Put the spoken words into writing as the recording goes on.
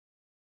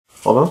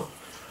Hold on.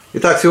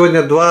 Итак,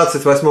 сегодня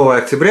 28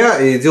 октября,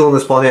 и Дилан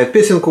исполняет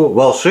песенку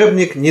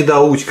 «Волшебник,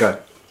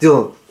 недоучка».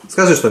 Дилан,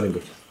 скажи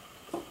что-нибудь.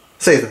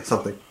 Say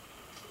something.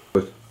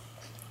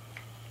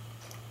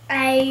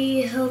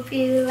 I hope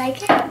you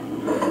like it.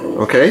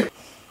 Okay.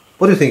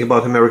 What do you think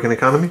about American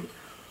economy,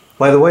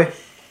 by the way?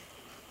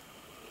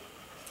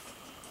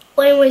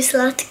 Ой, мой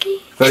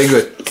сладкий. Very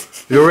good.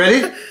 You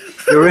ready?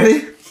 You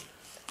ready?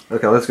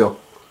 Okay, let's go.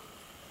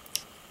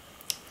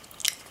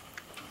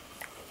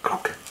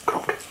 Громко,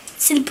 громко.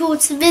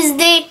 Слепут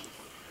звезды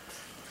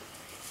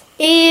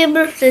и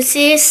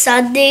все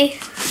сады.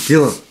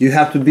 Dylan, you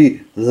have to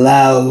be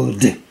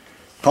loud.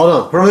 Hold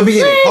on, from the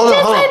beginning. Hold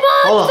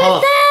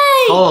on.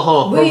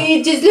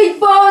 Вычислить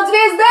путь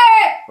звезды!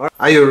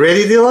 Are you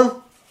ready,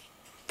 Dylan?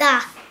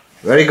 Да.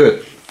 Very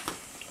good.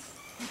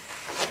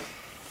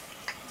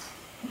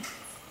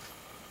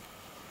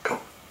 Go.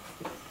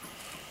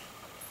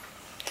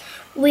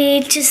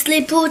 Вычисли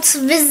путь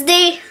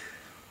звезды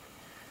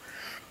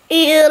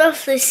и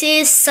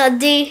все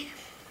сады.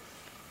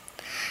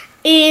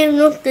 И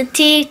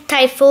внутри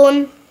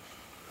тайфун.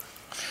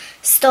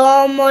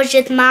 Что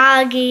может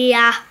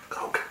магия?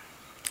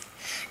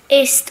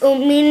 Ist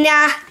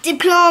меня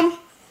диплом.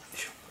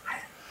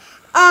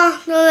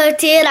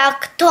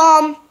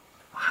 Директом.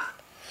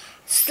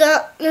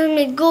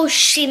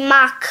 Гущий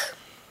мак.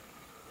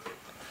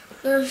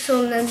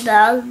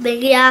 Сонедал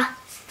белья.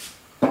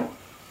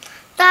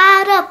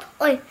 Тарам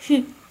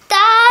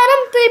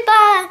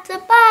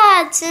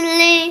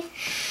припатили.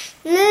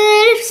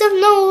 Лирив со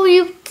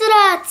мною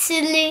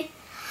тратили.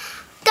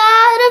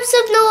 Тарам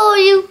со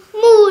мною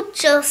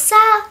мучился.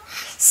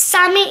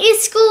 Самый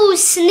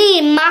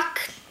искусный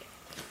мак.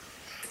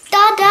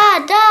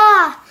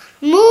 Да,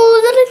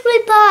 мудрых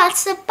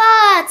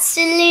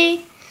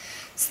припасили,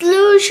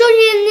 слушаю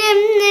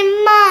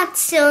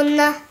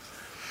внимательно,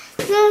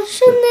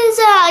 слушаю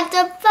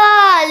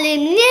задавали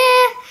мне,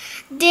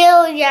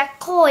 делая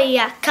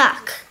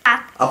кое-как.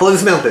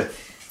 Аплодисменты.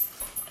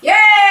 Yay!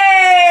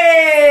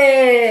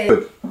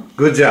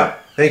 Good job.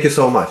 Thank you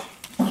so much.